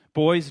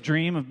Boys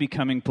dream of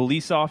becoming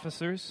police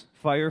officers,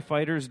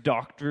 firefighters,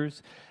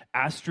 doctors,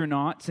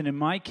 astronauts, and in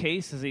my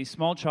case, as a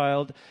small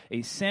child,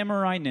 a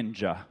samurai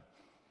ninja.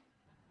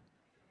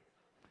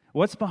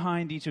 What's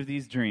behind each of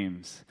these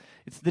dreams?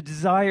 It's the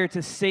desire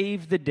to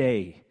save the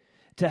day,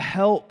 to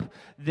help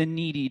the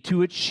needy,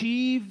 to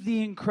achieve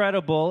the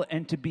incredible,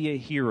 and to be a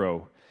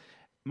hero.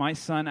 My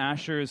son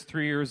Asher is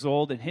 3 years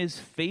old, and his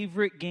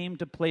favorite game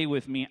to play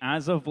with me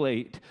as of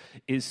late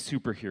is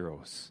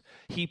superheroes.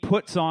 He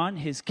puts on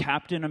his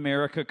Captain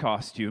America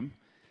costume.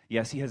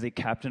 Yes, he has a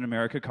Captain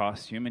America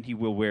costume, and he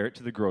will wear it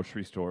to the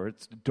grocery store.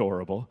 It's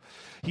adorable.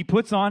 He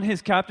puts on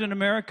his Captain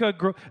America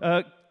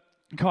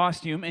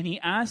costume, and he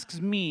asks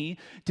me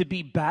to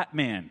be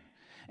Batman.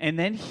 And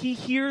then he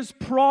hears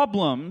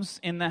problems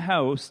in the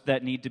house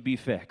that need to be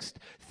fixed,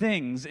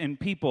 things and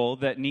people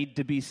that need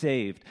to be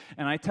saved.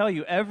 And I tell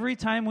you, every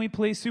time we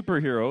play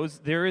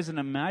superheroes, there is an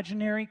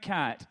imaginary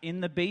cat in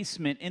the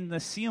basement, in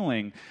the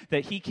ceiling,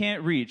 that he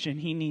can't reach,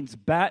 and he needs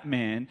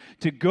Batman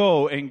to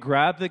go and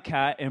grab the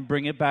cat and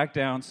bring it back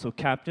down so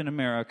Captain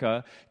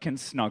America can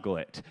snuggle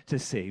it to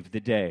save the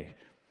day.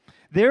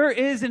 There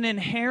is an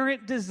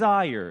inherent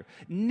desire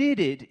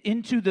knitted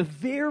into the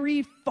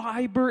very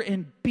fiber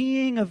and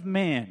being of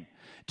man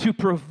to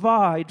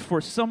provide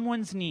for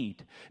someone's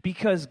need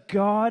because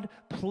God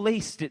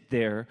placed it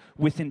there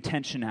with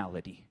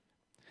intentionality.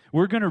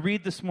 We're going to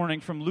read this morning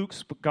from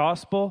Luke's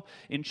Gospel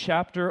in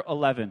chapter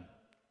 11,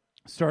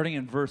 starting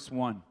in verse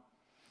 1.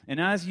 And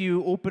as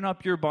you open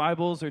up your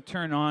Bibles or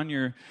turn on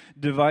your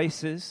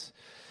devices,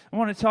 I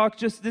want to talk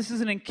this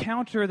is an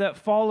encounter that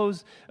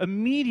follows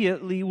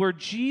immediately where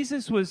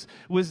Jesus was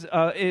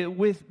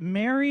with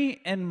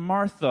Mary and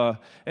Martha,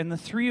 and the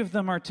three of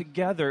them are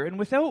together. And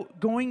without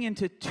going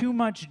into too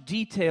much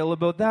detail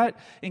about that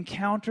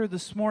encounter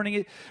this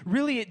morning,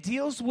 it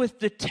deals with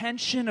the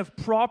tension of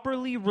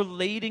properly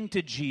relating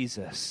to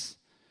Jesus.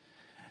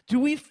 Do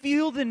we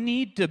feel the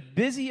need to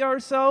busy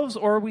ourselves,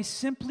 or are we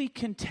simply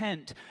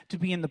content to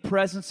be in the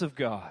presence of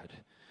God?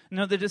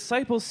 Now, the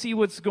disciples see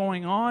what's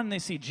going on. They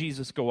see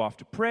Jesus go off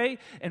to pray.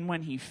 And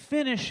when he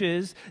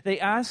finishes, they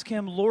ask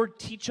him, Lord,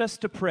 teach us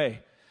to pray.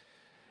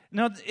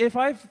 Now, if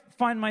I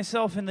find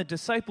myself in the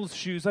disciples'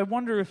 shoes, I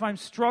wonder if I'm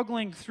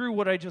struggling through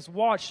what I just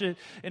watched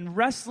and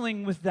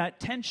wrestling with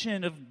that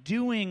tension of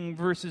doing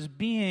versus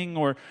being,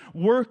 or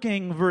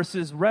working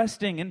versus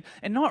resting,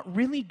 and not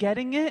really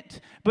getting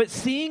it, but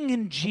seeing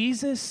in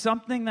Jesus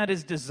something that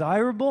is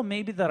desirable,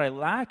 maybe that I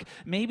lack,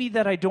 maybe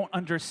that I don't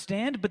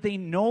understand, but they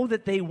know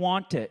that they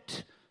want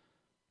it.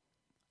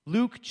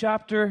 Luke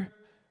chapter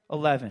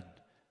 11,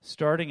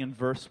 starting in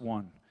verse 1.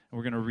 And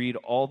we're going to read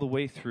all the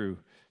way through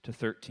to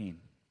 13.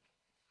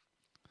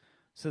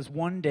 It says,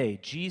 one day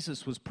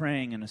Jesus was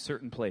praying in a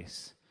certain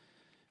place.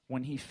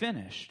 When he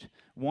finished,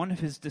 one of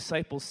his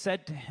disciples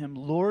said to him,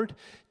 Lord,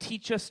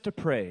 teach us to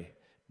pray,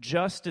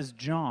 just as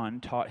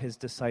John taught his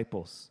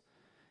disciples.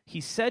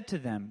 He said to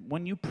them,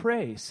 when you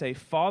pray, say,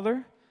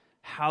 Father,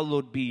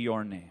 hallowed be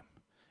your name.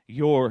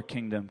 Your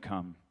kingdom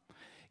come.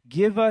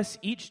 Give us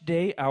each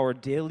day our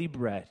daily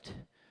bread.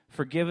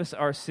 Forgive us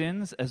our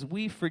sins as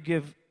we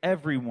forgive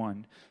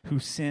everyone who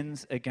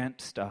sins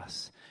against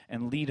us.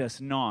 And lead us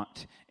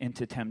not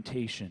into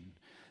temptation.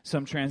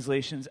 Some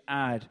translations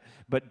add,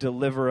 but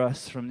deliver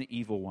us from the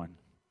evil one.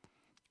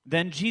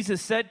 Then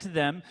Jesus said to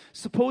them,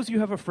 suppose you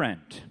have a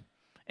friend,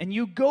 and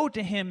you go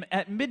to him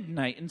at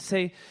midnight and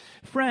say,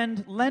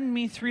 friend, lend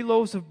me 3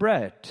 loaves of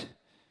bread.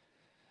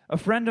 A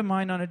friend of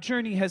mine on a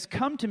journey has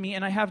come to me,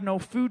 and I have no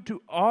food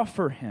to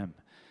offer him.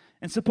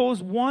 And suppose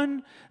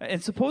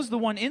the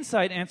one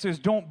inside answers,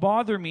 don't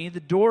bother me, the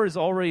door is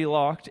already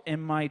locked,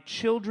 and my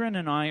children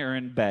and I are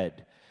in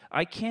bed.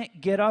 I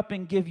can't get up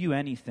and give you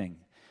anything.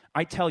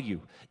 I tell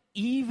you,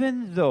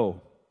 even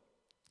though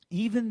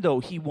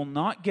he will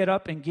not get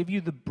up and give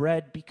you the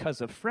bread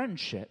because of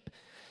friendship,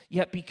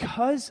 yet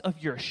because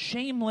of your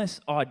shameless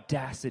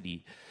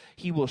audacity,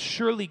 he will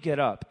surely get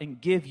up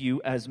and give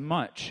you as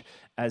much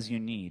as you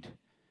need.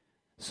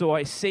 So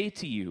I say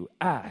to you,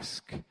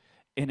 ask,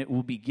 and it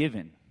will be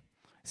given.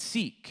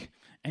 Seek,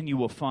 and you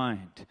will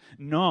find.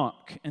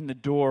 Knock, and the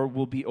door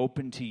will be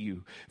open to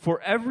you.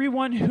 For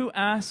everyone who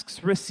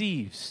asks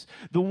receives.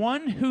 The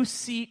one who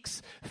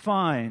seeks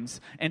finds.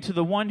 And to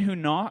the one who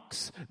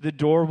knocks, the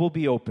door will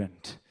be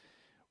opened.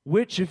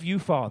 Which of you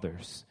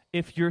fathers,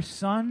 if your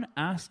son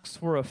asks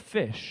for a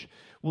fish,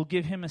 will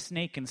give him a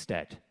snake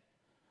instead?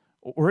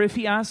 Or if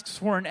he asks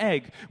for an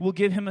egg, will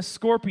give him a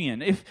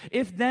scorpion?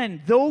 If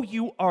then, though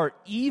you are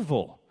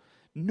evil,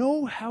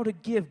 know how to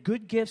give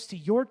good gifts to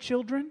your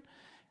children,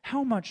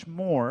 how much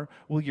more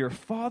will your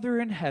Father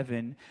in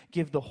heaven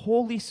give the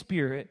Holy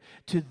Spirit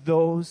to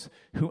those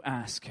who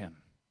ask him?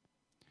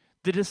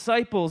 The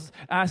disciples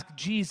asked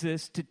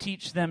Jesus to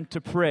teach them to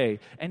pray,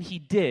 and he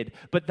did,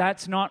 but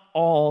that's not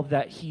all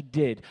that he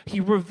did. He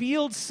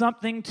revealed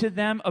something to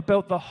them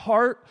about the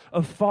heart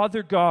of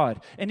Father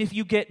God. And if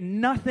you get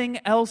nothing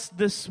else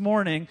this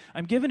morning,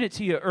 I'm giving it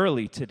to you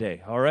early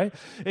today, all right?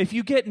 If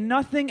you get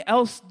nothing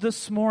else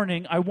this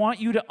morning, I want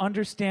you to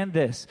understand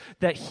this,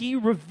 that he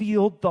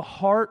revealed the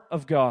heart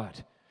of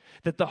God.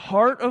 that the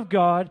heart of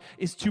God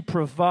is to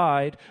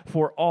provide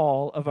for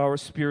all of our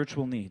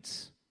spiritual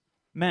needs.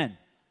 Men,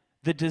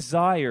 the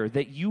desire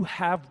that you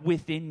have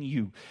within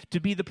you to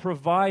be the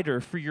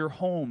provider for your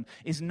home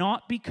is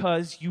not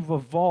because you've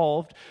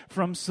evolved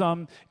from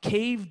some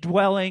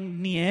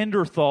cave-dwelling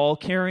Neanderthal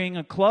carrying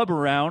a club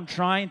around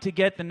trying to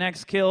get the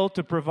next kill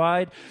to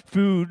provide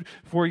food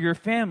for your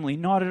family.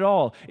 Not at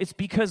all. It's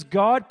because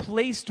God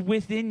placed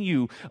within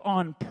you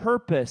on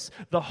purpose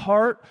the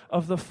heart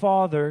of the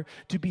Father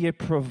to be a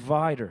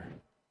provider.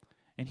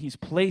 And He's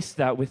placed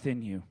that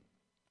within you.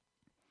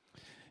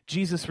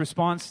 Jesus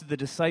responds to the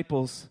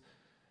disciples.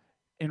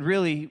 And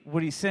really,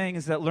 what he's saying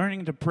is that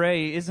learning to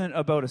pray isn't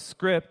about a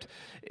script.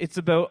 It's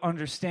about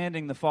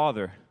understanding the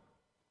Father.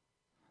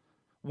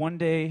 One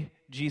day,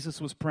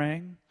 Jesus was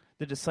praying.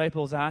 The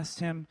disciples asked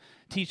him,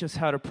 teach us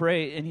how to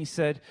pray. And he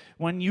said,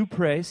 when you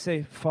pray,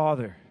 say,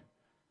 Father,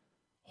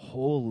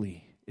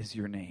 holy is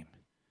your name.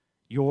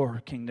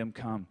 Your kingdom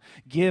come.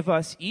 Give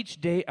us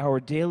each day our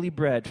daily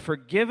bread.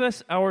 Forgive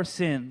us our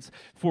sins,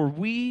 for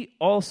we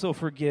also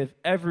forgive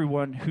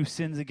everyone who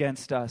sins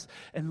against us.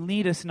 And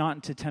lead us not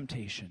into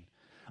temptation.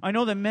 I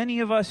know that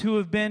many of us who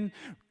have been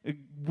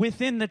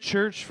within the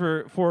church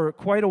for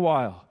quite a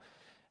while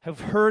have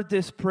heard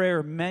this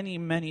prayer many,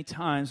 many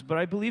times, but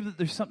I believe that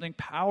there's something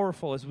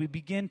powerful as we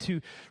begin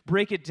to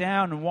break it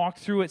down and walk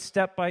through it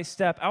step by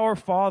step. Our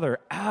Father,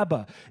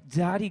 Abba,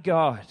 Daddy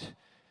God,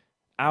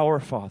 our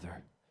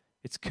Father.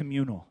 It's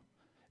communal.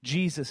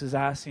 Jesus is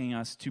asking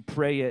us to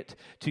pray it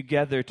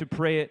together, to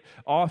pray it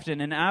often.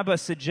 And Abba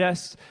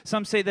suggests,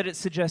 some say that it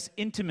suggests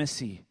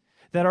intimacy.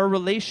 That our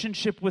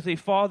relationship with a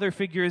father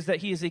figure is that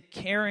he is a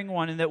caring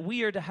one and that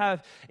we are to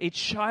have a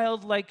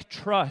childlike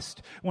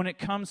trust when it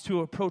comes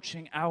to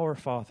approaching our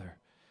Father.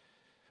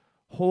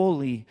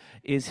 Holy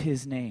is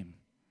his name.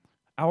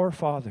 Our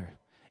Father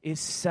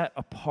is set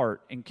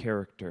apart in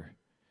character.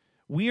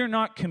 We are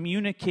not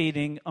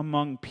communicating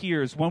among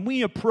peers. When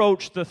we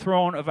approach the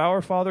throne of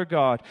our Father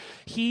God,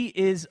 he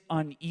is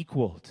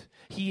unequaled.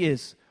 He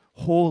is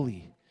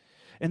holy.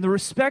 And the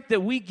respect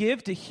that we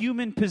give to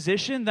human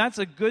position, that's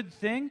a good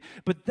thing,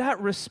 but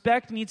that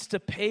respect needs to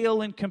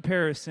pale in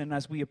comparison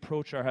as we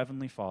approach our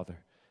Heavenly Father.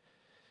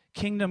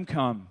 Kingdom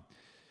come.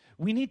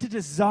 We need to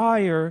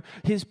desire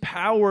his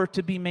power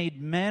to be made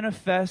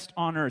manifest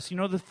on earth. You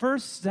know, the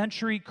first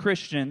century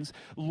Christians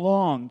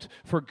longed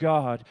for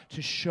God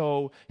to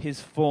show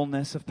his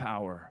fullness of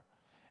power.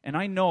 And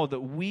I know that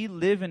we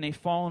live in a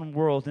fallen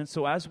world, and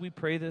so as we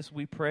pray this,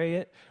 we pray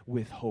it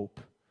with hope.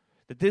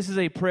 That this is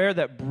a prayer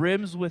that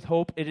brims with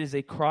hope. It is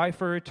a cry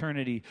for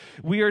eternity.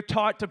 We are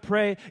taught to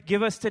pray,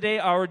 give us today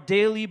our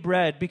daily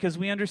bread, because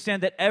we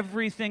understand that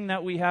everything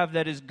that we have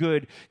that is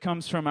good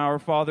comes from our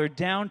Father,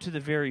 down to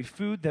the very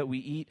food that we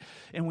eat.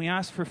 And we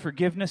ask for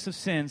forgiveness of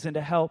sins and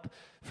to help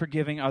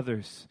forgiving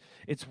others.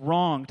 It's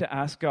wrong to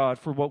ask God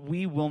for what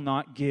we will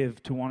not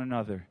give to one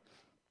another.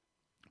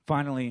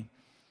 Finally,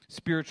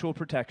 spiritual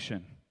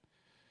protection.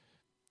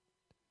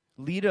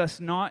 Lead us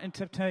not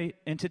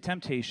into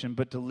temptation,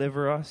 but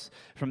deliver us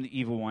from the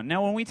evil one.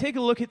 Now, when we take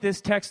a look at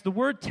this text, the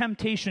word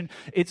temptation,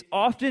 it's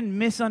often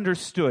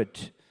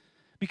misunderstood.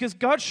 Because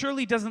God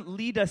surely doesn't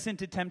lead us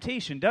into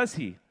temptation, does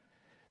he?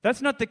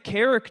 That's not the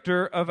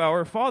character of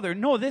our Father.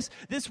 No, this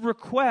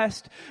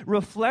request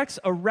reflects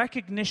a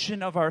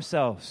recognition of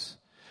ourselves.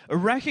 A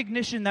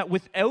recognition that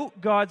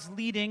without God's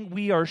leading,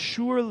 we are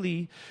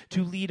surely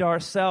to lead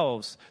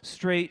ourselves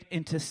straight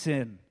into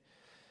sin.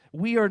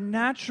 We are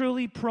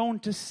naturally prone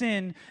to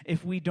sin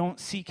if we don't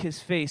seek his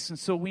face, and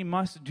so we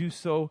must do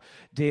so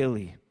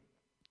daily.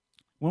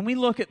 When we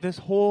look at this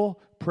whole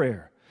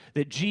prayer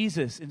that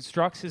Jesus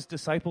instructs his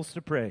disciples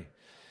to pray,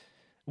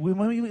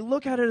 when we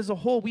look at it as a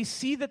whole, we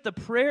see that the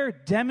prayer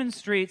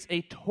demonstrates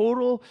a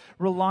total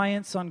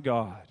reliance on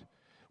God.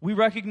 We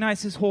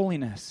recognize his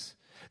holiness,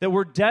 that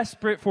we're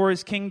desperate for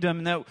his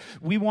kingdom, that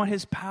we want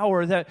his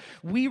power, that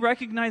we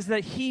recognize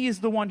that he is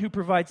the one who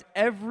provides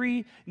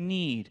every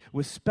need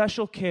with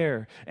special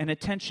care and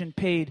attention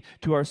paid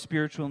to our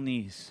spiritual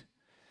needs.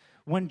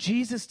 When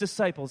Jesus'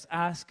 disciples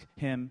ask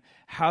him,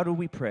 how do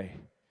we pray?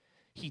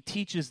 He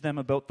teaches them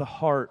about the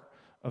heart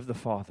of the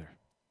Father.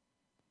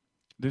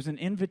 There's an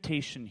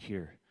invitation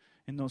here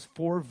in those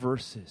 4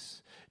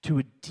 verses to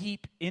a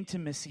deep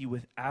intimacy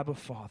with Abba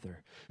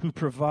Father, who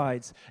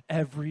provides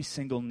every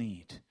single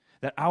need.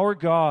 That our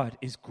God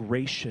is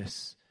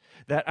gracious,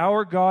 that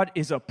our God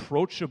is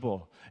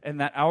approachable, and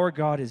that our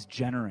God is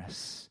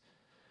generous.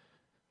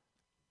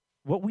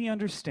 What we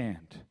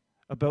understand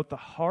about the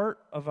heart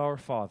of our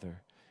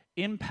Father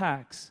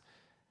impacts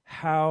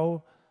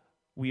how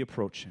we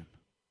approach him.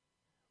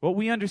 What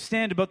we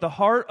understand about the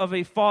heart of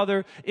a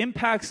father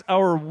impacts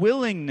our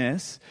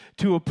willingness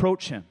to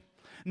approach him.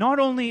 Not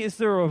only is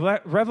there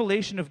a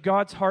revelation of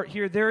God's heart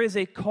here, there is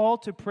a call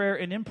to prayer,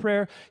 and in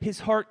prayer, his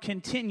heart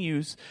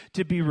continues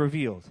to be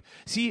revealed.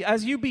 See,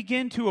 as you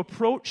begin to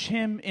approach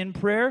him in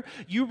prayer,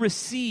 you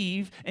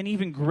receive an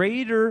even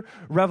greater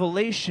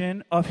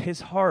revelation of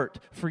his heart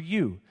for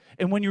you.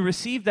 And when you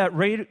receive that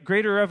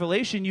greater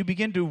revelation, you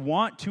begin to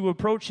want to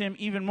approach him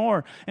even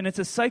more. And it's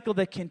a cycle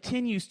that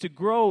continues to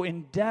grow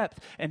in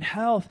depth and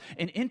health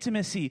and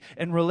intimacy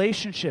and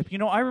relationship. You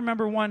know, I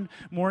remember one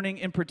morning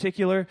in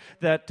particular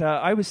that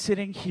I was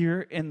sitting here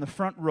in the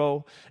front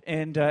row,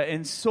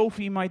 and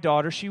Sophie, my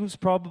daughter, she was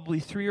probably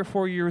 3 or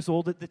 4 years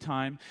old at the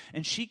time,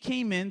 and she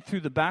came in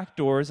through the back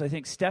doors. I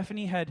think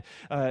Stephanie had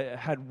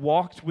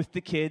walked with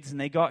the kids, and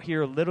they got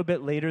here a little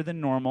bit later than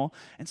normal.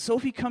 And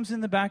Sophie comes in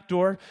the back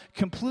door,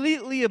 completely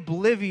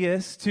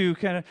oblivious to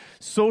kind of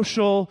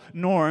social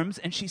norms,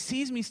 and she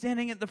sees me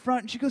standing at the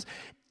front, and she goes,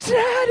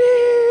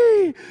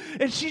 "Daddy!"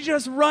 And she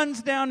just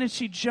runs down and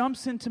she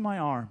jumps into my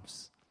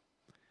arms.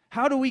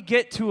 How do we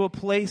get to a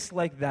place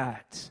like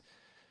that?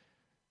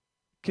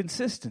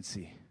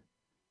 Consistency,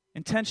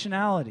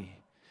 intentionality.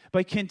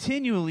 By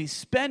continually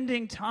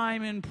spending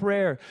time in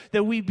prayer,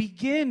 that we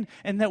begin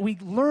and that we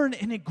learn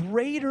in a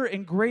greater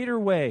and greater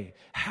way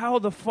how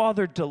the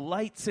Father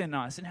delights in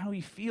us and how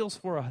he feels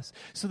for us,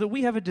 so that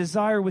we have a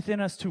desire within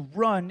us to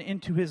run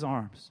into his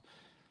arms.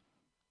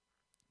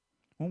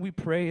 When we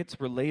pray, it's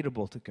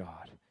relatable to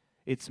God.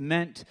 It's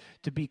meant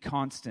to be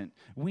constant.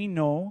 We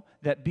know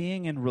that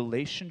being in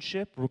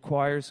relationship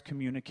requires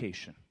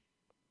communication.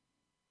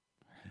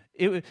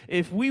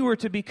 If we were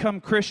to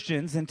become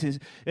Christians and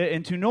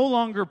to no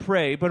longer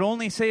pray, but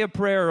only say a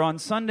prayer on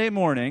Sunday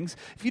mornings,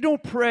 if you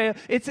don't pray,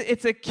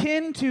 it's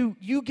akin to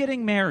you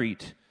getting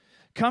married,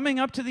 coming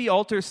up to the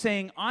altar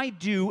saying, "I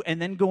do," and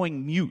then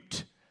going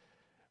mute.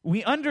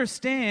 We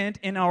understand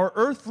in our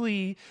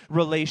earthly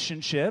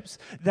relationships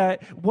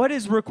that what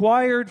is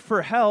required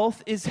for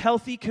health is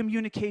healthy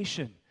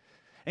communication.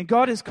 And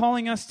God is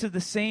calling us to the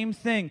same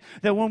thing,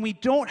 that when we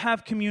don't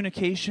have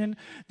communication,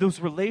 those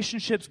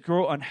relationships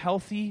grow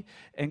unhealthy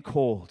and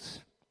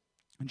cold.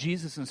 And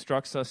Jesus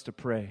instructs us to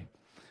pray.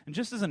 And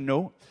just as a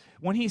note,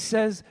 when he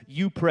says,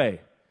 "you pray,"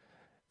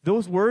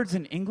 those words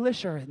in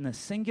English are in the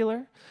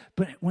singular,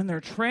 but when they're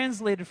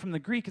translated from the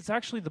Greek, it's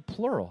actually the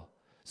plural.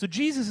 So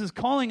Jesus is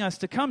calling us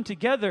to come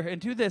together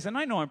and do this. And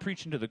I know I'm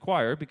preaching to the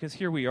choir because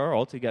here we are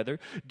all together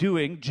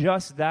doing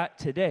just that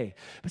today.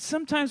 But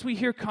sometimes we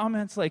hear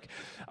comments like,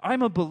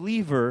 "I'm a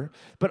believer,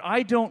 but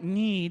I don't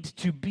need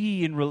to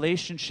be in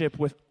relationship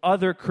with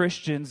other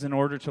Christians in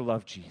order to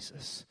love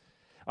Jesus.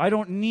 I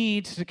don't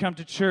need to come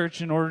to church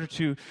in order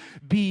to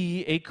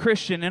be a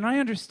Christian." And I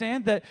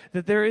understand that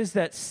there is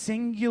that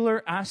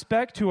singular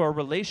aspect to our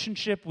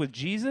relationship with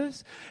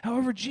Jesus.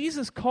 However,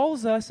 Jesus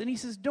calls us and he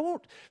says,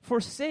 "Don't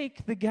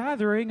forsake the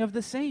gathering of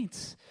the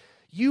saints.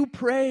 You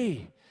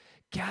pray.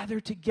 Gather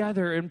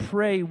together and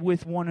pray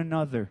with one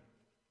another."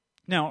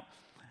 Now,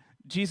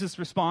 Jesus'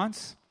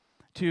 response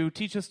to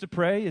teach us to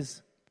pray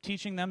is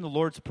teaching them the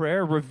Lord's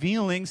Prayer,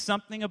 revealing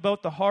something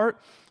about the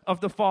heart of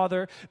the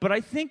Father. But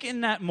I think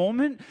in that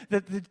moment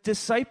that the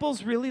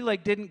disciples really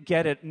didn't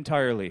get it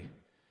entirely.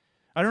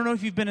 I don't know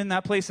if you've been in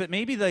that place that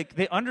maybe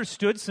they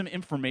understood some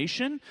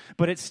information,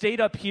 but it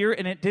stayed up here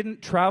and it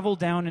didn't travel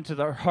down into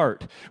their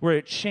heart where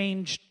it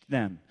changed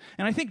them.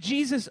 And I think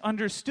Jesus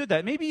understood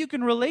that. Maybe you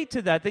can relate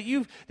to that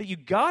you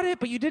got it,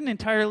 but you didn't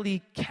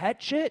entirely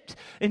catch it.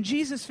 And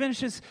Jesus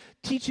finishes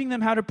teaching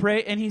them how to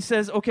pray, and he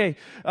says, "Okay,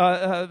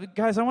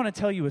 guys, I want to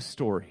tell you a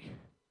story.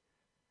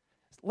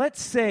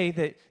 Let's say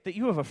that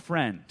you have a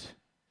friend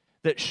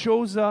that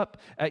shows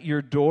up at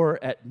your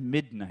door at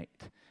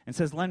midnight and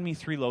says, 'Lend me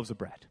 3 loaves of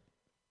bread.'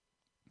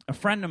 A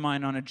friend of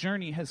mine on a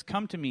journey has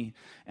come to me,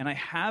 and I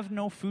have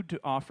no food to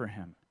offer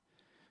him.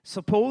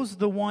 Suppose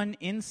the one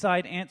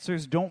inside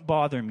answers, 'Don't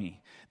bother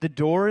me. The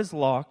door is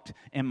locked,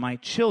 and my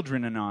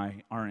children and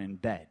I are in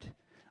bed.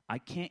 I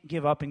can't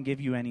get up and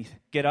give you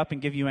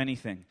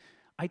anything.'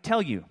 I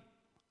tell you,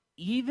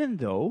 even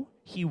though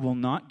he will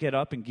not get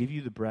up and give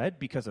you the bread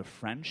because of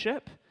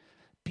friendship,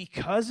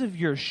 because of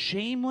your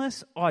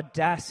shameless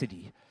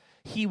audacity,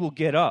 he will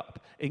get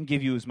up and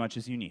give you as much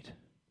as you need.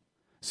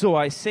 So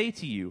I say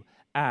to you,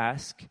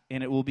 ask,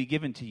 and it will be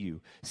given to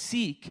you.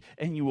 Seek,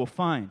 and you will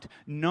find.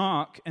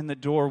 Knock, and the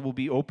door will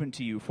be opened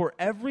to you. For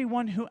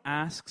everyone who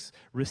asks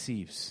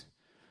receives.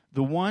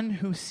 The one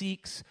who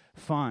seeks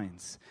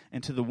finds.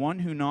 And to the one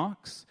who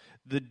knocks,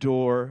 the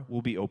door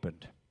will be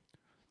opened."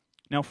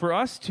 Now, for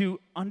us to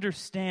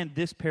understand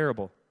this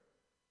parable,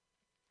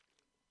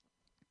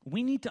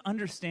 we need to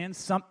understand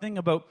something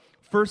about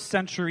first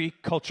century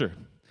culture.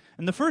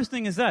 And the first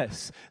thing is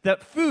this,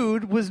 that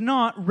food was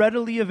not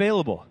readily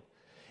available.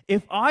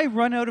 If I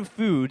run out of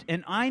food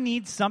and I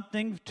need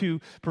something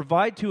to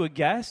provide to a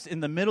guest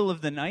in the middle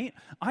of the night,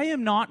 I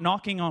am not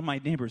knocking on my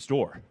neighbor's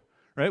door,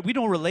 right? We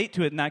don't relate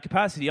to it in that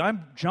capacity.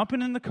 I'm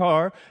jumping in the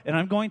car and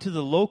I'm going to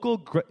the local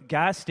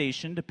gas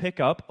station to pick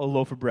up a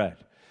loaf of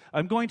bread.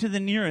 I'm going to the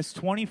nearest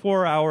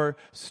 24-hour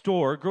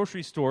store,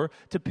 grocery store,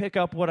 to pick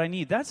up what I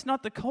need. That's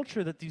not the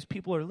culture that these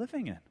people are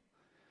living in.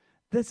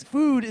 This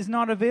food is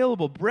not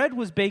available. Bread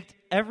was baked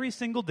every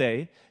single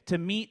day to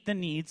meet the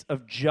needs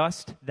of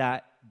just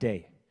that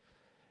day.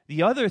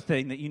 The other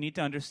thing that you need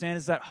to understand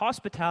is that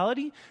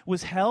hospitality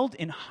was held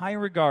in high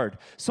regard,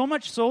 so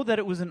much so that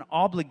it was an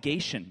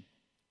obligation.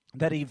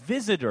 that a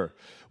visitor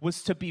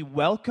was to be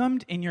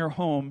welcomed in your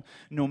home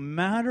no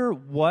matter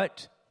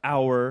what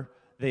hour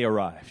they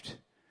arrived.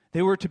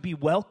 They were to be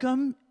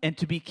welcome and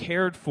to be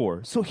cared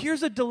for. So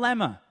here's a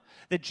dilemma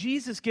that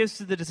Jesus gives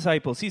to the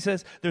disciples. He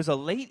says, there's a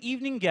late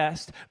evening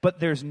guest, but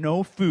there's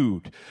no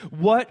food.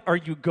 What are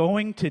you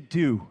going to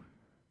do?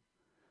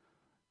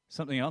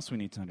 Something else we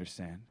need to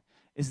understand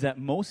is that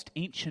most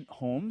ancient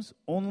homes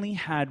only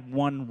had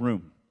one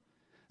room.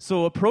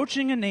 So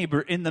approaching a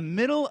neighbor in the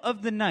middle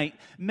of the night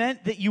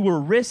meant that you were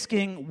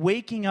risking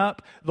waking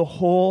up the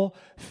whole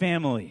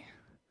family.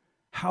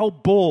 How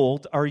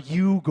bold are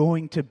you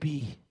going to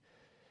be?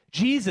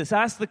 Jesus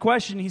asked the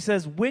question, he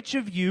says, which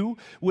of you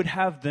would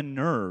have the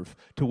nerve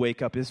to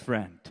wake up his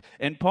friend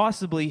and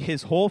possibly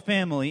his whole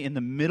family in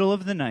the middle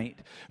of the night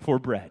for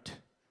bread?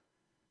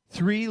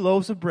 3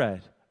 loaves of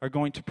bread are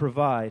going to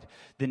provide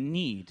the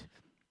need,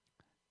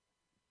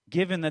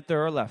 given that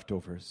there are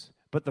leftovers.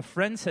 But the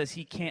friend says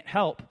he can't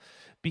help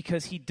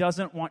because he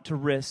doesn't want to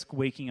risk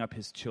waking up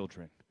his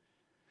children.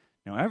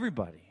 Now,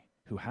 everybody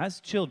who has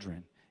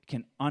children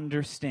can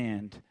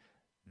understand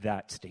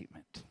that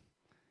statement.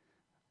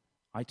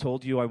 I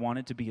told you I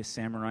wanted to be a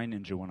samurai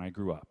ninja when I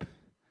grew up.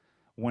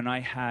 When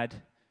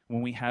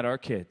we had our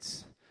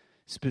kids,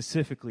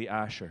 specifically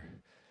Asher,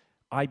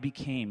 I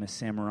became a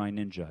samurai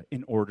ninja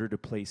in order to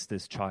place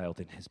this child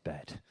in his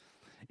bed.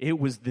 It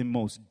was the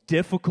most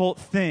difficult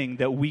thing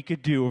that we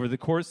could do over the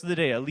course of the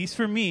day, at least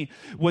for me,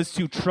 was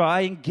to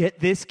try and get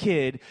this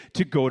kid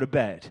to go to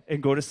bed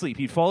and go to sleep.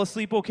 He'd fall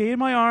asleep okay in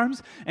my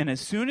arms, and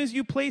as soon as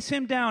you place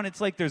him down, it's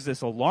like there's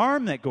this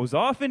alarm that goes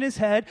off in his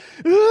head.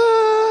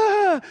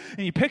 Ah!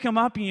 And you pick him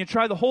up and you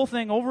try the whole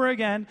thing over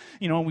again.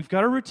 You know, we've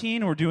got a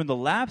routine. We're doing the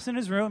laps in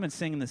his room and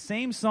singing the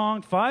same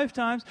song 5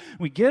 times.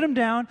 We get him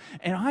down,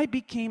 and I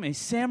became a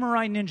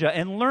samurai ninja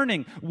and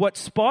learning what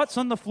spots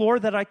on the floor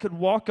that I could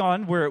walk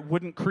on where it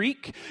wouldn't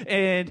creak,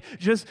 and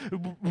just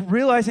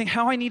realizing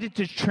how I needed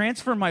to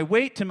transfer my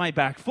weight to my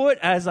back foot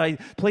as I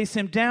placed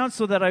him down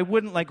so that I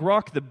wouldn't like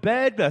rock the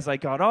bed as I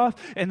got off,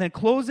 and then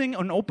closing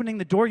and opening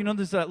the door. You know,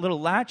 there's that little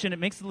latch and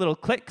it makes a little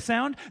click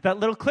sound. That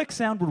little click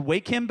sound would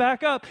wake him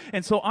back up.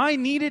 And so I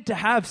needed to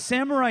have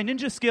samurai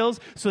ninja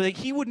skills so that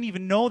he wouldn't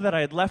even know that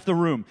I had left the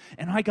room.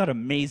 And I got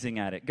amazing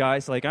at it,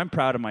 guys. Like, I'm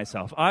proud of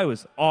myself. I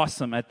was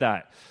awesome at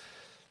that.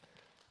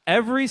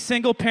 Every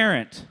single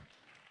parent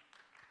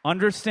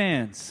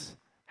understands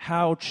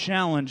how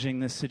challenging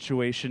this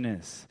situation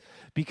is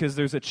because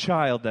there's a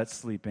child that's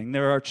sleeping.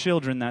 There are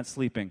children that's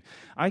sleeping.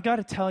 I got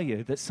to tell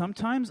you that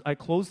sometimes I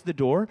closed the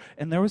door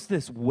and there was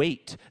this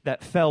weight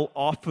that fell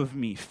off of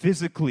me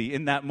physically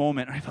in that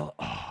moment. I felt,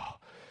 oh,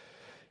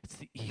 it's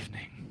the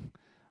evening.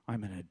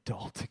 I'm an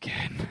adult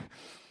again.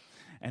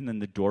 And then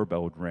the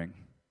doorbell would ring.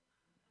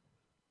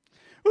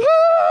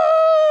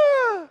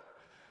 Ah!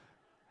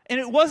 And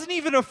it wasn't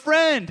even a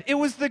friend. It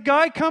was the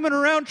guy coming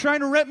around trying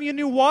to rent me a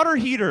new water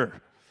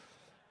heater.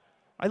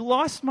 I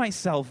lost my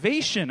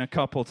salvation a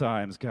couple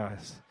times,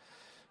 guys.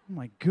 Oh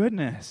my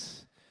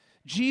goodness.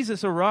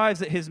 Jesus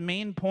arrives at his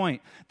main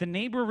point. The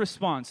neighbor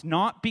responds,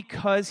 not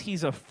because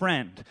he's a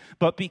friend,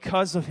 but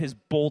because of his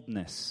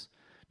boldness.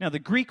 Now, the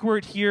Greek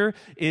word here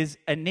is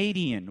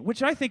Anadian,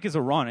 which I think is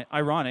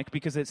ironic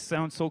because it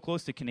sounds so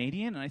close to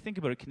Canadian, and I think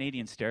about a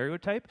Canadian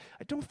stereotype.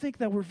 I don't think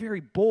that we're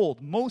very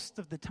bold most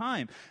of the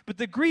time. But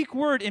the Greek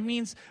word, it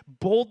means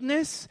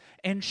boldness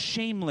and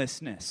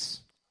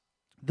shamelessness.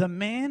 The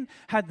man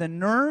had the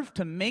nerve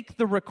to make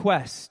the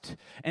request,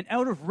 and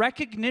out of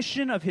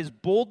recognition of his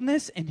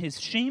boldness and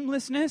his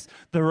shamelessness,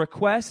 the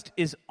request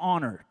is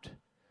honored.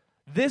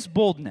 This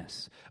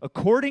boldness,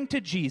 according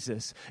to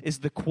Jesus, is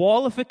the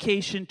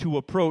qualification to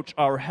approach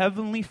our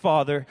Heavenly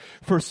Father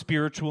for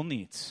spiritual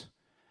needs.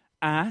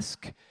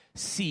 Ask,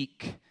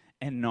 seek,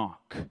 and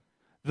knock.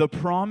 The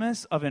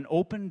promise of an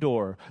open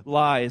door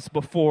lies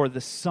before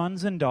the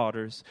sons and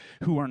daughters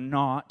who are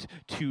not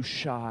too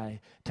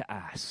shy to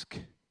ask.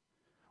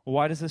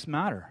 Why does this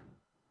matter?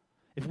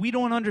 If we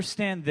don't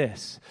understand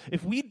this,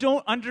 if we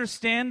don't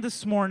understand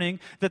this morning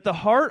that the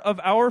heart of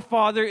our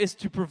Father is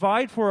to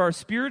provide for our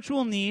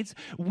spiritual needs,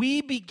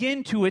 we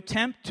begin to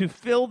attempt to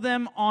fill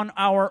them on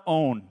our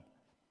own.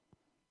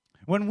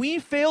 When we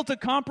fail to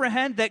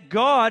comprehend that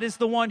God is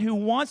the one who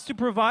wants to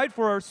provide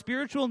for our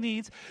spiritual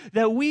needs,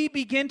 that we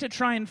begin to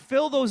try and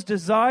fill those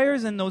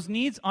desires and those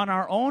needs on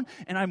our own,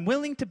 and I'm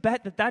willing to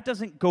bet that that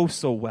doesn't go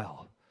so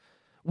well.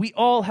 We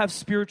all have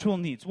spiritual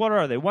needs. What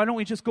are they? Why don't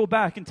we just go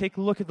back and take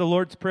a look at the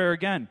Lord's Prayer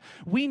again?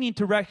 We need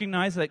to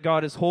recognize that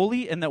God is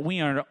holy and that we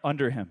are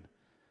under him.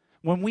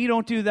 When we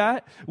don't do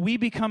that, we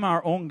become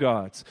our own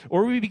gods,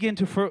 or we begin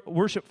to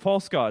worship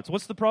false gods.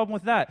 What's the problem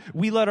with that?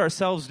 We let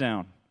ourselves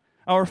down.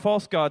 Our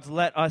false gods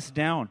let us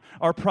down.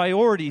 Our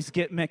priorities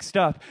get mixed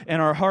up,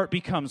 and our heart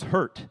becomes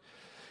hurt.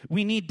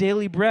 We need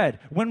daily bread.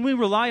 When we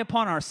rely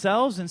upon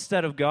ourselves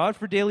instead of God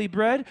for daily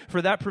bread,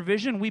 for that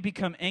provision, we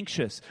become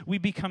anxious. We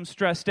become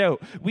stressed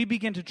out. We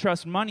begin to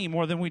trust money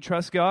more than we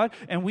trust God,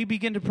 and we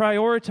begin to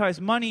prioritize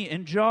money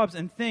and jobs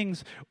and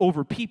things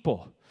over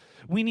people.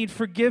 We need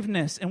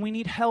forgiveness, and we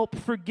need help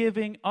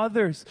forgiving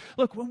others.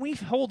 Look, when we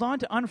hold on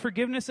to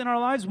unforgiveness in our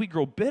lives, we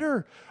grow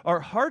bitter, our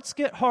hearts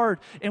get hard,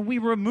 and we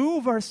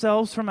remove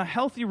ourselves from a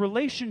healthy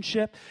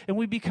relationship, and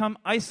we become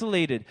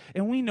isolated.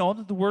 And we know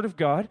that the Word of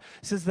God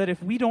says that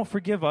if we don't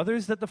forgive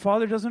others, that the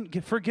Father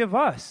doesn't forgive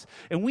us.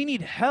 And we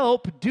need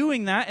help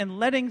doing that and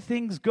letting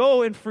things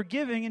go and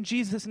forgiving in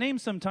Jesus' name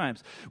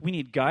sometimes. We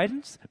need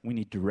guidance, we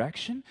need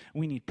direction,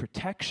 we need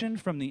protection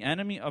from the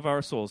enemy of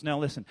our souls. Now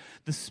listen,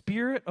 the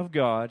Spirit of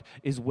God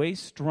is way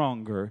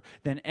stronger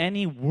than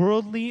any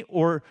worldly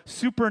or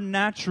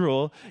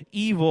supernatural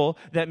evil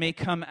that may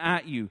come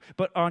at you.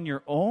 But on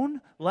your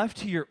own, left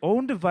to your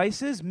own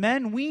devices,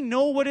 men, we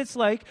know what it's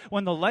like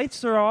when the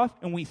lights are off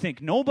and we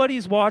think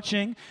nobody's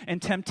watching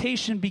and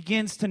temptation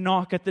begins to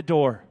knock at the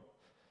door.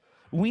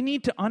 We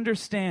need to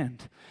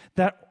understand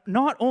that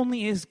not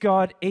only is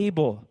God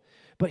able,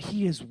 but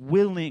He is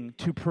willing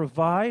to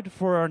provide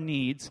for our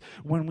needs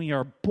when we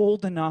are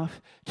bold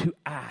enough to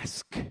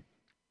ask.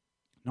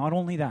 Not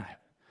only that,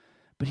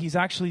 but He's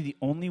actually the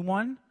only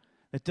one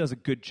that does a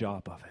good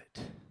job of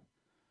it.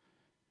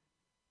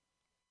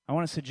 I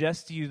want to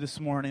suggest to you this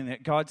morning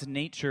that God's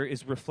nature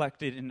is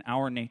reflected in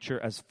our nature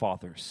as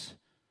fathers.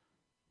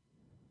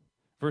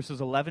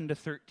 Verses 11 to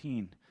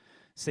 13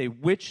 say,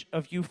 "Which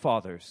of you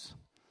fathers,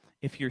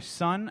 if your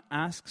son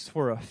asks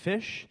for a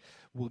fish,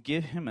 will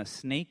give him a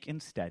snake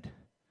instead?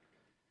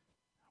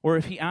 Or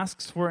if he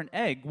asks for an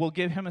egg, will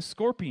give him a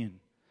scorpion?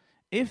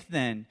 If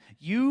then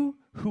you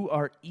who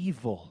are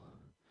evil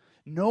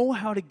know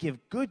how to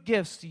give good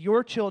gifts to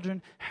your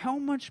children, how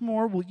much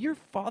more will your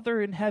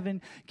Father in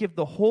heaven give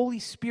the Holy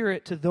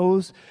Spirit to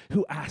those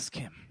who ask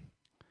Him?"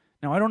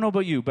 Now, I don't know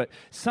about you, but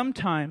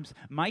sometimes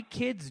my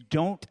kids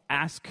don't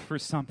ask for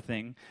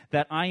something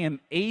that I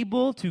am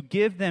able to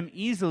give them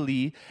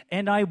easily,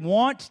 and I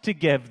want to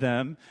give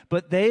them,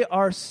 but they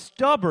are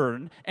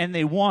stubborn and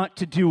they want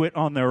to do it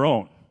on their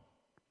own.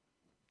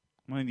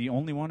 Am I the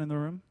only one in the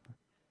room?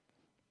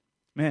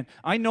 Man,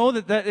 I know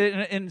that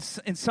in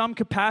some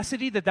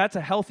capacity that's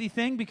a healthy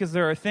thing, because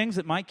there are things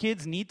that my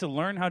kids need to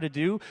learn how to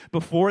do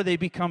before they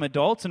become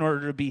adults in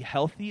order to be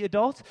healthy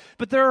adults.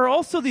 But there are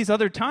also these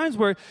other times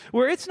where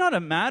it's not a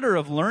matter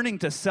of learning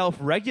to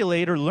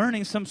self-regulate or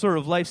learning some sort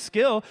of life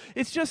skill.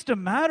 It's just a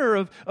matter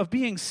of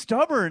being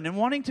stubborn and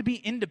wanting to be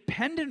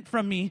independent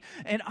from me.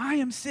 And I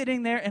am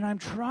sitting there and I'm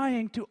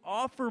trying to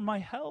offer my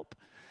help,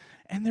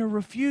 and they're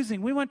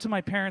refusing. We went to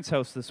my parents'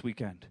 house this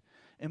weekend.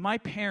 And my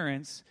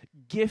parents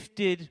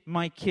gifted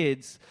my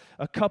kids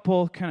a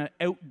couple kind of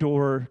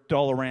outdoor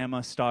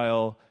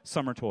Dollarama-style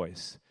summer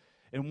toys.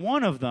 And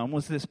one of them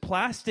was this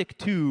plastic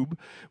tube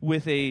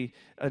with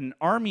an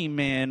army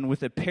man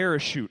with a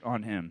parachute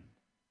on him.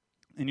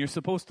 And you're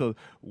supposed to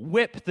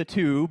whip the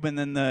tube, and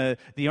then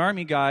the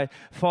army guy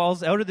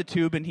falls out of the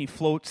tube and he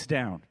floats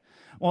down.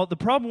 Well, the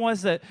problem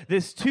was that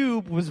this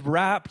tube was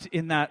wrapped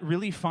in that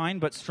really fine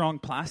but strong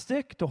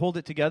plastic to hold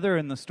it together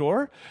in the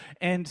store.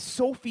 And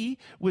Sophie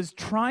was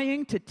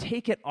trying to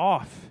take it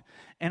off.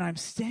 And I'm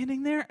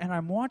standing there and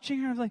I'm watching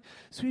her. I was like,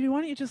 "Sweetie, why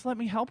don't you just let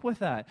me help with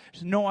that?" She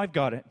said, "No, I've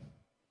got it.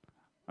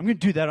 I'm going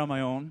to do that on my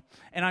own."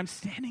 And I'm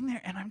standing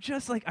there and I'm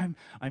just like,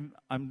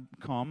 I'm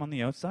calm on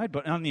the outside,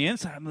 but on the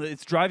inside,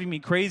 it's driving me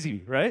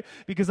crazy, right?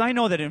 Because I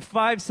know that in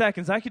 5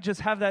 seconds, I could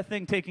just have that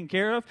thing taken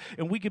care of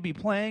and we could be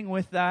playing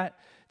with that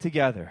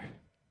together.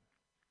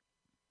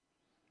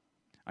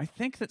 I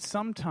think that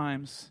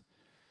sometimes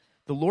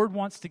the Lord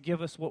wants to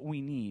give us what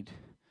we need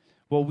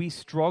while we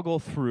struggle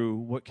through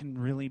what can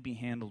really be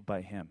handled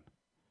by Him.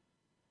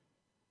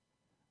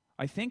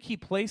 I think He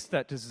placed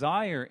that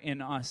desire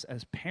in us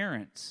as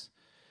parents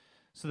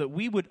so that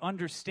we would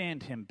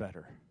understand Him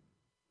better,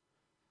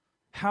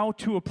 how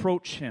to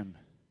approach Him,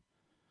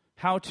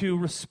 how to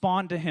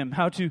respond to Him,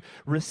 how to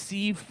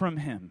receive from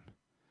Him.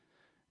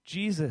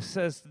 Jesus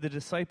says to the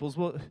disciples,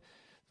 well,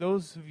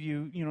 those of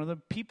you,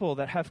 the people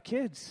that have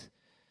kids,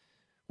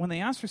 when they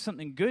ask for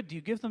something good, do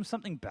you give them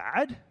something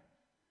bad?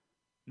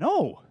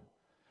 No.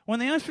 When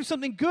they ask for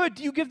something good,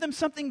 do you give them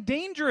something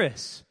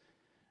dangerous?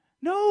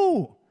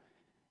 No.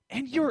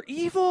 And you're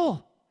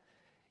evil.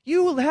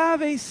 You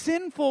have a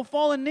sinful,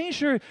 fallen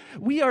nature.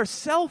 We are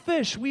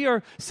selfish. We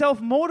are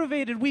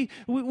self-motivated.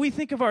 We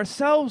think of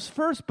ourselves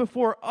first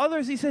before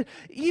others. He said,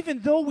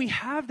 even though we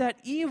have that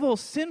evil,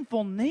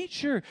 sinful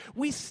nature,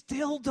 we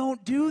still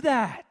don't do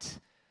that.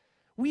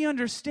 We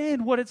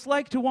understand what it's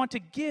like to want to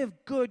give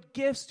good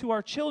gifts to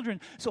our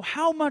children. So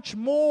how much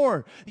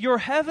more your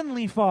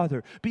heavenly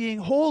Father, being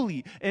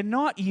holy and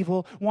not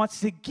evil, wants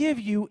to give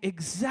you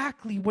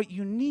exactly what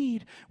you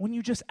need when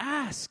you just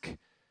ask.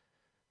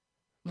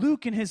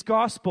 Luke in his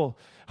gospel,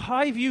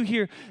 high view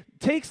here,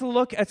 takes a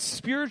look at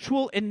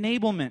spiritual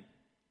enablement.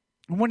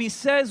 And when he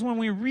says, when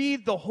we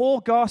read the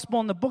whole gospel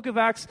in the book of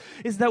Acts,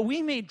 is that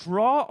we may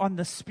draw on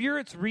the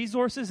Spirit's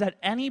resources at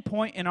any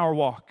point in our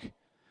walk.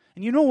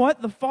 And you know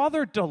what? The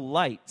Father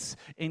delights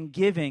in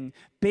giving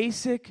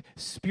basic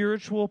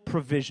spiritual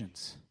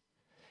provisions.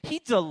 He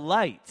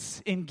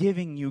delights in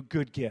giving you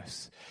good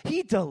gifts.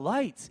 He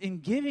delights in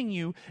giving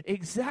you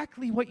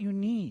exactly what you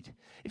need.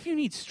 If you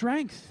need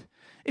strength,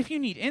 if you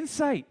need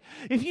insight,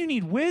 if you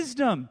need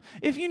wisdom,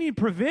 if you need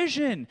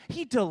provision.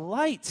 He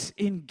delights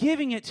in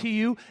giving it to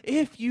you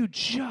if you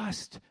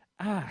just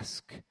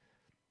ask.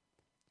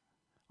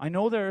 I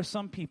know there are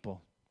some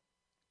people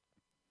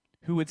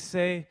who would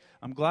say,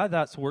 I'm glad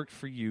that's worked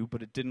for you,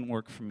 but it didn't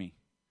work for me.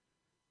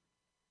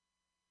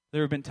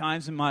 There have been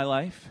times in my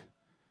life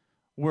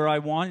where I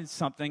wanted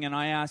something and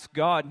I asked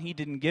God and He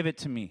didn't give it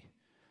to me.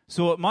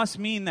 So it must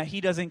mean that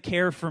He doesn't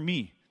care for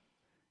me.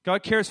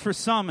 God cares for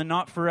some and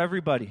not for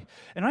everybody.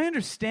 And I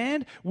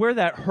understand where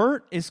that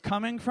hurt is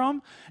coming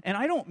from. And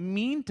I don't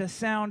mean to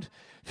sound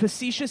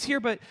facetious here,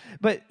 but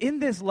in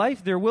this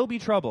life there will be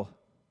trouble.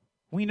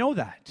 We know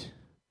that.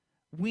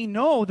 We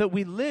know that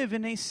we live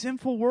in a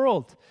sinful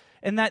world.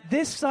 And that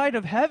this side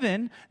of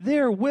heaven,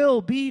 there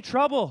will be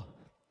trouble.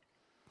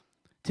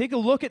 Take a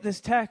look at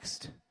this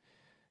text.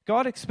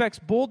 God expects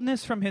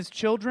boldness from His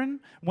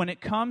children when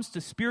it comes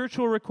to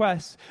spiritual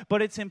requests.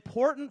 But it's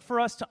important for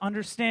us to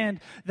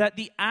understand that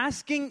the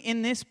asking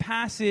in this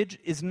passage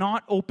is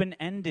not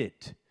open-ended.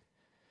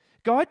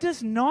 God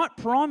does not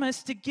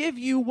promise to give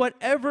you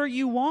whatever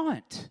you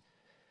want.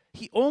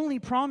 He only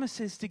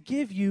promises to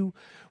give you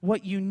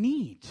what you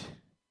need.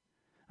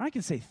 And I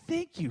can say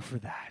thank you for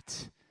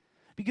that.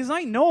 Because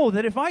I know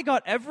that if I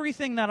got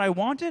everything that I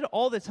wanted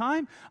all the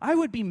time, I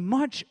would be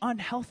much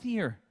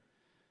unhealthier.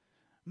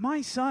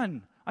 My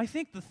son, I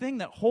think the thing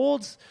that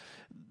holds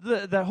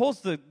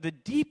the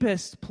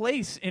deepest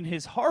place in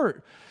his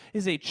heart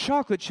is a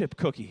chocolate chip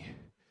cookie.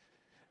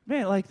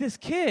 Man, like this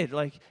kid,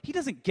 like he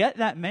doesn't get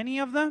that many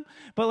of them,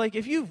 but like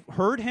if you've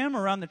heard him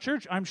around the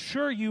church, I'm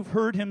sure you've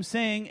heard him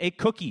saying a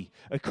cookie,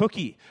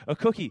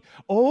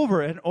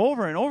 over and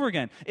over and over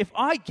again. If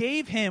I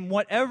gave him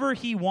whatever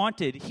he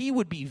wanted, he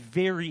would be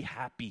very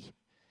happy,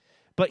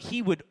 but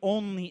he would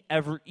only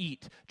ever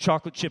eat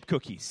chocolate chip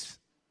cookies.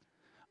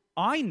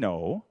 I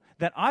know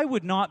that I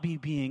would not be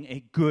being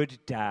a good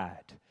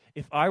dad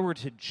if I were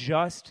to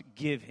just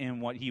give him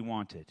what he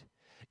wanted.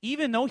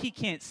 Even though he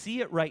can't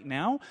see it right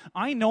now,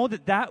 I know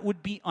that that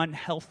would be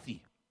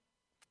unhealthy.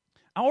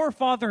 Our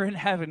Father in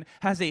heaven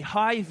has a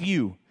high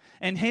view,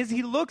 and as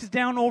He looks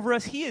down over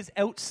us, He is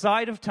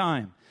outside of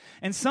time.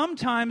 And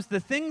sometimes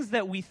the things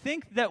that we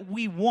think that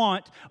we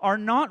want are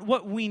not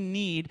what we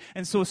need,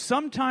 and so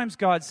sometimes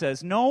God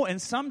says no,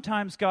 and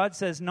sometimes God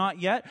says not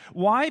yet.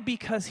 Why?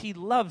 Because He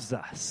loves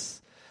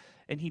us,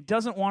 and He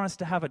doesn't want us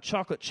to have a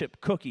chocolate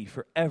chip cookie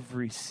for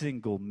every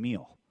single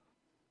meal.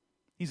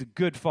 He's a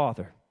good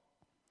Father.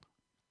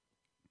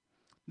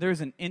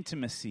 There's an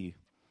intimacy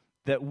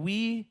that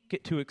we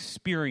get to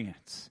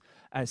experience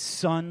as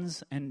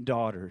sons and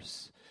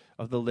daughters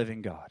of the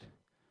living God.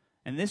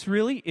 And this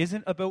really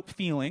isn't about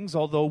feelings,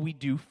 although we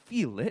do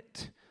feel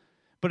it,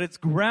 but it's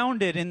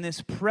grounded in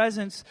this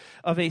presence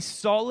of a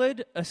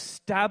solid,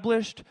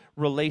 established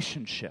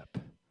relationship.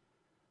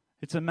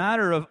 It's a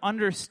matter of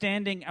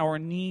understanding our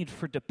need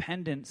for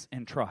dependence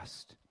and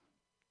trust.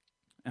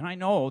 And I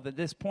know that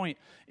this point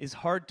is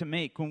hard to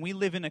make when we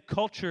live in a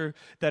culture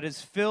that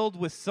is filled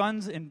with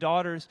sons and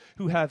daughters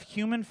who have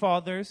human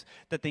fathers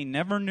that they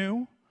never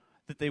knew,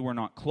 that they were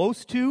not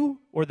close to,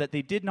 or that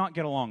they did not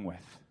get along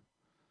with.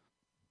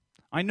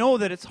 I know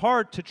that it's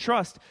hard to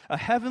trust a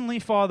heavenly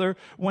Father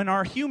when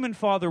our human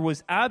father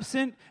was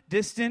absent,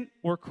 distant,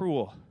 or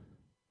cruel.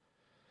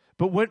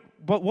 But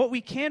what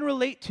we can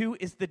relate to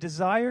is the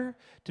desire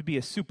to be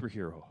a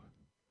superhero.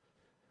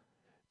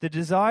 The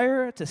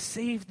desire to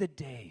save the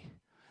day.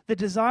 The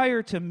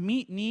desire to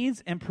meet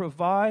needs and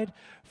provide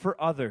for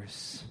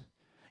others.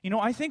 You know,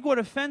 I think what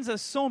offends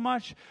us so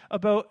much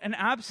about an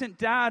absent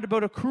dad,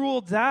 about a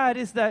cruel dad,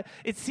 is that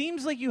it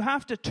seems like you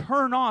have to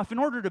turn off, in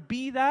order to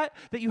be that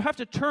you have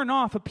to turn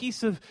off a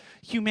piece of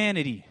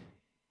humanity.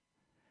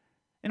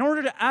 In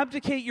order to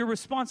abdicate your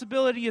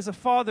responsibility as a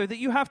father, that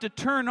you have to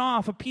turn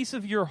off a piece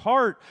of your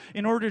heart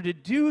in order to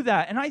do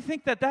that. And I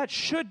think that that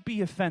should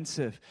be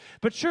offensive.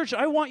 But church,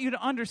 I want you to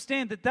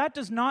understand that that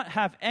does not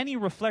have any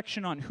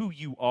reflection on who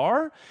you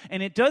are,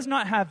 and it does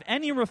not have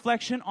any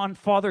reflection on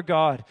Father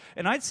God.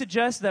 And I'd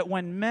suggest that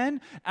when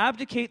men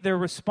abdicate their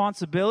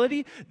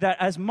responsibility, that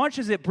as much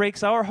as it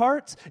breaks our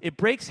hearts, it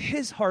breaks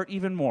His heart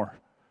even more.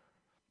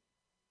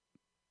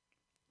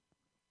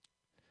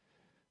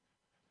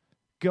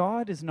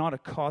 God is not a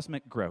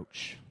cosmic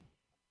grouch.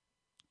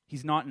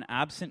 He's not an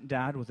absent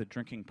dad with a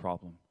drinking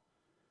problem.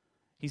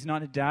 He's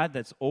not a dad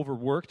that's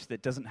overworked,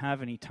 that doesn't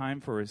have any time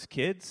for his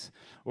kids,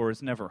 or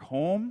is never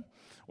home,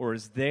 or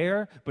is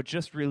there, but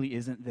just really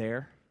isn't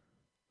there.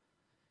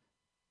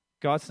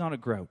 God's not a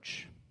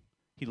grouch.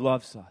 He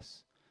loves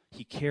us.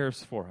 He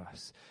cares for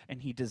us.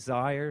 And He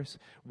desires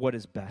what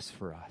is best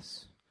for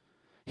us.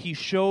 He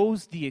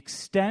shows the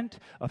extent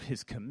of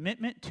His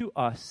commitment to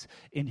us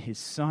in His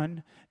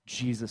Son,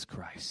 Jesus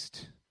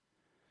Christ.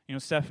 You know,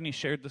 Stephanie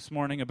shared this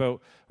morning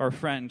about our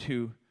friend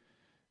who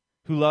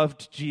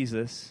loved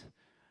Jesus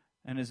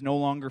and is no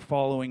longer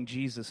following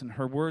Jesus. And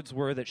her words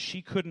were that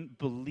she couldn't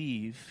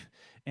believe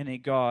in a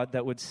God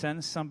that would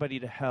send somebody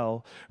to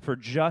hell for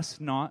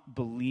just not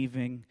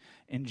believing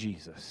in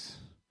Jesus.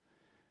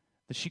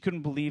 That she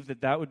couldn't believe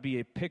that that would be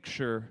a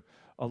picture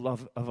a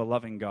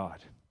loving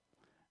God.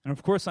 And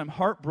of course, I'm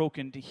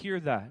heartbroken to hear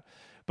that.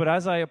 But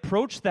as I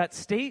approach that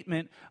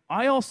statement,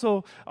 I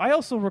also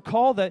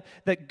recall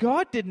that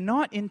God did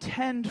not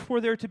intend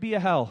for there to be a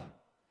hell.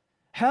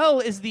 Hell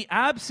is the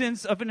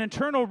absence of an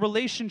eternal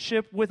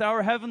relationship with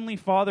our Heavenly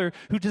Father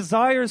who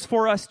desires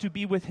for us to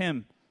be with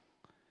Him.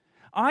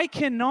 I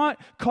cannot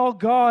call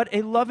God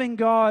a loving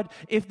God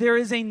if there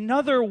is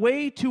another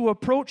way to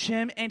approach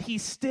Him and He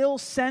still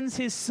sends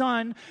His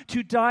Son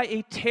to die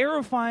a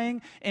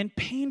terrifying and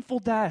painful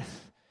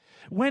death.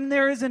 When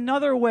there is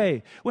another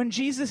way, when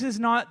Jesus is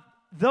not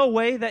the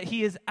way, that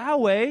He is our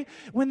way,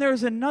 when there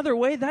is another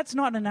way, that's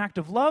not an act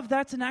of love,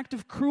 that's an act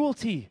of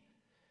cruelty.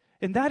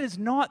 And that is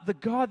not the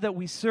God that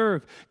we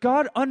serve.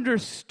 God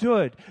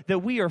understood that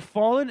we are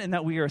fallen and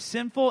that we are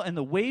sinful, and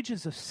the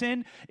wages of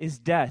sin is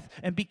death.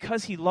 And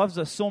because He loves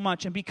us so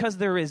much, and because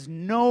there is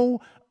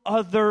no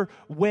other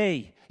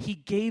way, He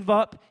gave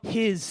up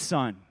His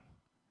Son.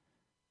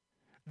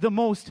 The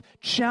most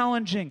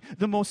challenging,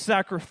 the most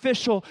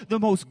sacrificial, the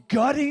most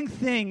gutting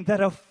thing that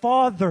a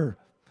father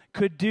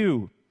could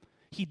do,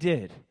 He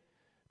did,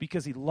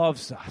 because He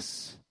loves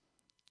us.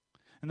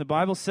 And the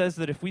Bible says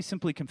that if we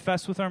simply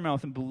confess with our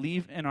mouth and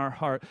believe in our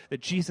heart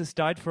that Jesus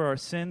died for our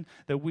sin,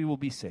 that we will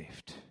be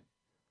saved.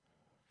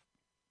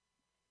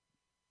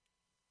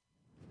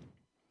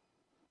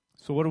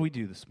 So what do we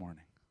do this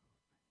morning?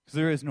 Because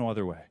there is no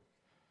other way.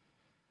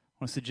 I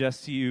want to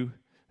suggest to you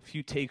a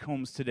few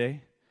take-homes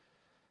today.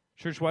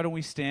 Church, why don't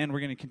we stand?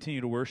 We're going to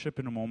continue to worship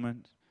in a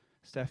moment.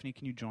 Stephanie,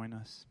 can you join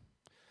us?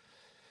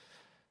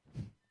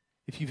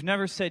 If you've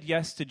never said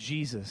yes to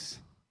Jesus,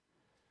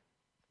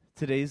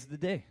 today's the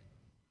day.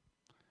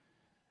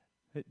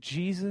 That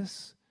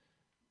Jesus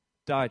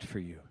died for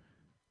you.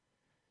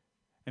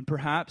 And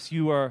perhaps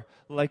you are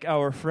like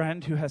our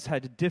friend who has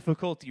had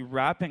difficulty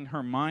wrapping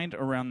her mind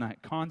around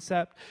that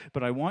concept.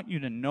 But I want you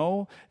to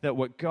know that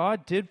what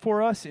God did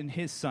for us in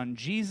His Son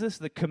Jesus,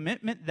 the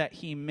commitment that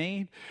He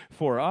made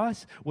for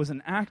us, was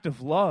an act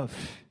of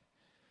love.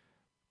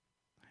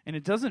 And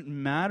it doesn't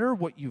matter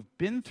what you've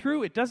been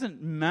through. It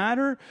doesn't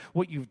matter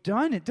what you've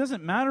done. It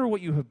doesn't matter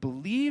what you have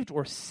believed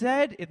or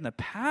said in the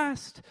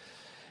past.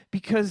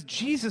 Because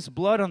Jesus'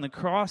 blood on the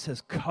cross has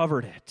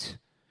covered it.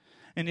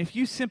 And if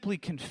you simply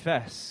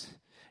confess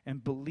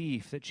and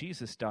believe that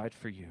Jesus died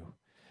for you,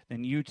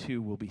 then you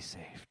too will be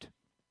saved.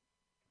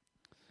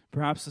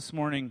 Perhaps this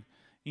morning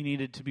you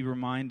needed to be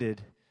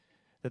reminded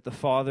that the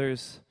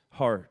Father's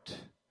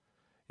heart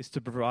is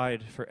to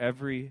provide for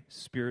every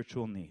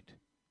spiritual need.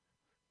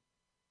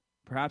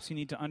 Perhaps you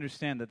need to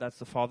understand that that's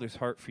the Father's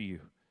heart for you.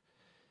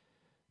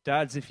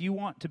 Dads, if you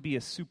want to be a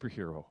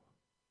superhero,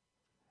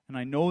 and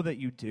I know that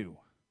you do,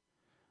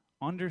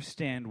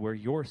 understand where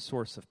your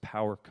source of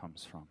power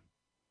comes from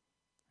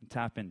and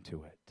tap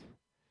into it.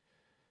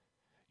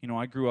 You know,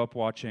 I grew up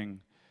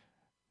watching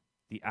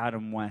the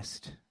Adam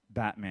West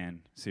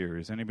Batman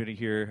series. Anybody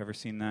here ever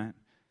seen that?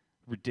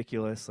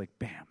 Ridiculous, like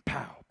bam,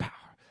 pow, pow,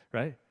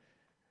 right?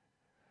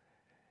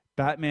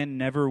 Batman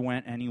never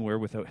went anywhere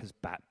without his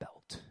bat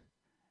belt.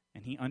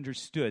 And he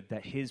understood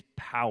that his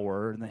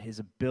power and that his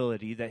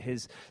ability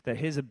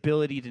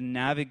to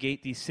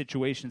navigate these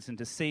situations and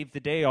to save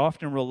the day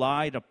often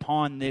relied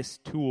upon this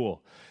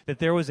tool. That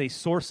there was a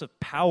source of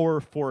power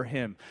for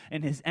him.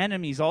 And his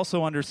enemies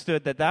also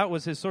understood that that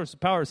was his source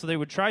of power. So they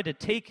would try to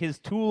take his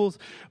tools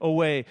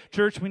away.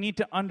 Church, we need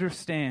to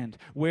understand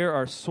where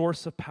our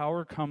source of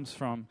power comes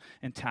from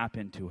and tap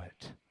into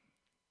it.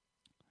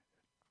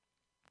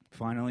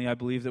 Finally, I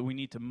believe that we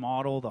need to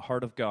model the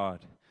heart of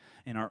God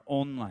in our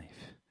own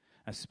life.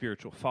 As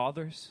spiritual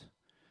fathers,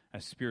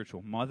 as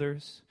spiritual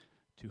mothers,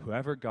 to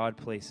whoever God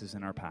places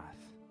in our path.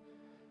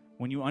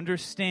 When you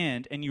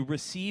understand and you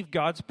receive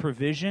God's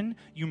provision,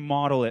 you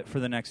model it for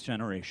the next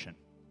generation.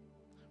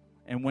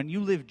 And when you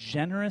live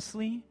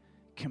generously,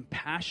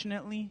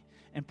 compassionately,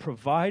 and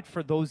provide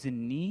for those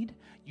in need,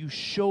 you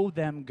show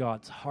them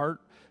God's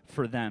heart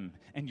for them,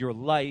 and your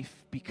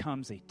life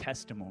becomes a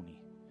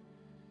testimony.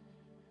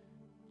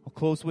 I'll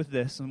close with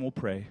this and we'll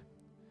pray.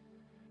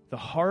 The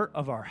heart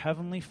of our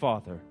Heavenly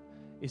Father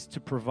is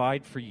to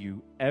provide for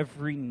you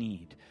every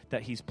need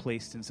that He's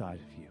placed inside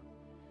of you.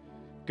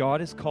 God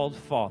is called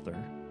Father,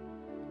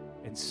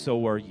 and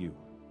so are you.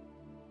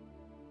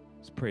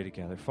 Let's pray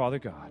together. Father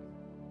God,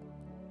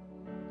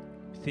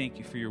 thank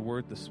you for your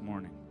word this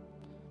morning.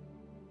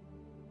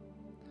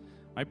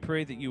 I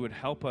pray that you would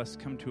help us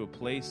come to a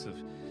place of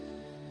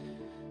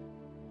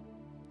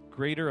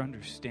greater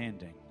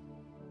understanding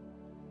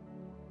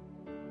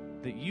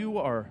that you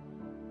are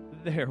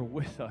there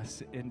with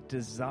us and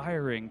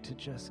desiring to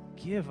just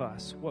give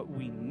us what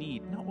we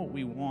need. Not what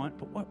we want,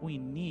 but what we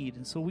need.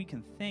 And so we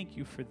can thank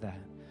you for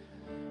that.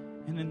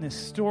 And in this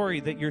story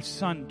that your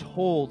Son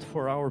told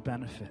for our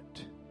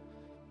benefit,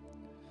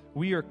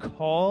 we are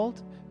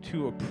called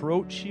to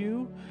approach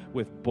you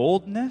with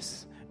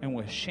boldness and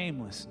with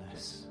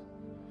shamelessness.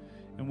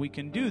 And we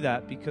can do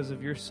that because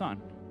of your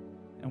Son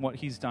and what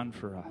He's done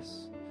for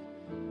us.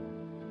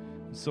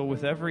 And so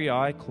with every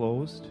eye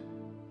closed,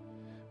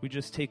 we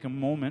just take a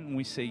moment and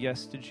we say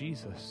yes to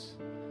Jesus.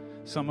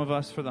 Some of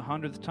us for the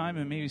 100th time,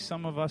 and maybe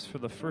some of us for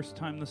the first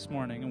time this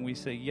morning, and we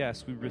say,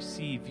 yes, we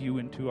receive you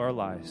into our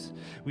lives.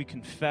 We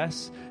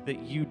confess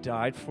that you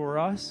died for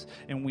us,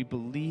 and we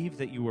believe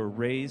that you were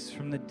raised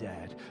from the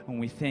dead. And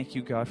we thank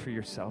you, God, for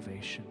your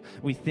salvation.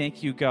 We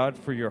thank you, God,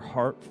 for your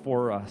heart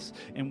for us.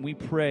 And we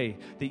pray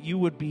that you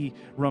would be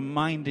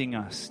reminding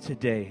us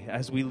today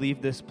as we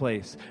leave this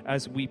place,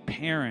 as we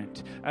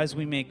parent, as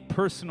we make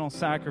personal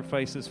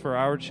sacrifices for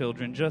our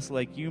children, just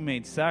like you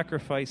made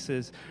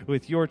sacrifices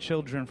with your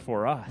children for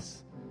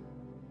us,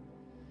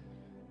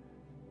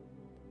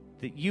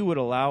 that you would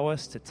allow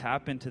us to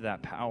tap into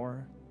that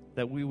power,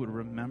 that we would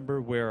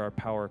remember where our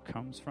power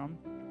comes from,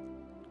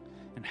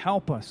 and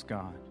help us,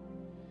 God,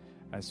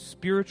 as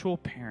spiritual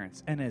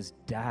parents and as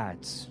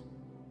dads,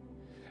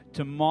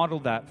 to model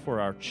that for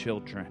our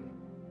children,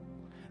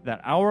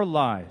 that our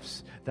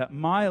lives, that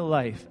my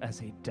life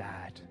as a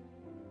dad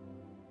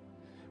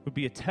would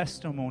be a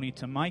testimony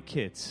to my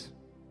kids,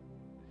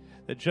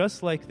 that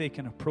just like they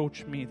can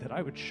approach me, that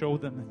I would show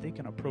them that they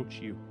can approach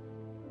you.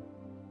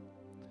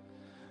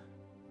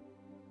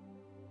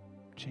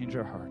 Change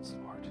our hearts,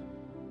 Lord.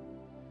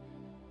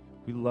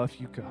 We love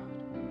you, God.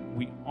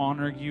 We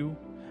honor you,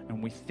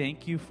 and we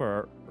thank you for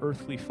our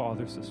earthly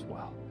fathers as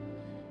well,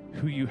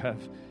 who you have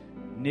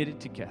knitted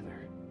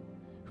together,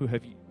 who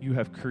you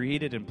have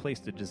created and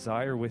placed a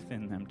desire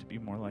within them to be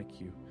more like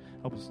you.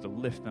 Help us to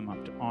lift them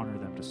up, to honor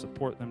them, to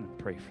support them, and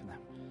pray for them.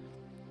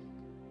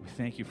 We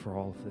thank you for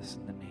all of this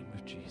in the name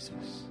of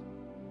Jesus.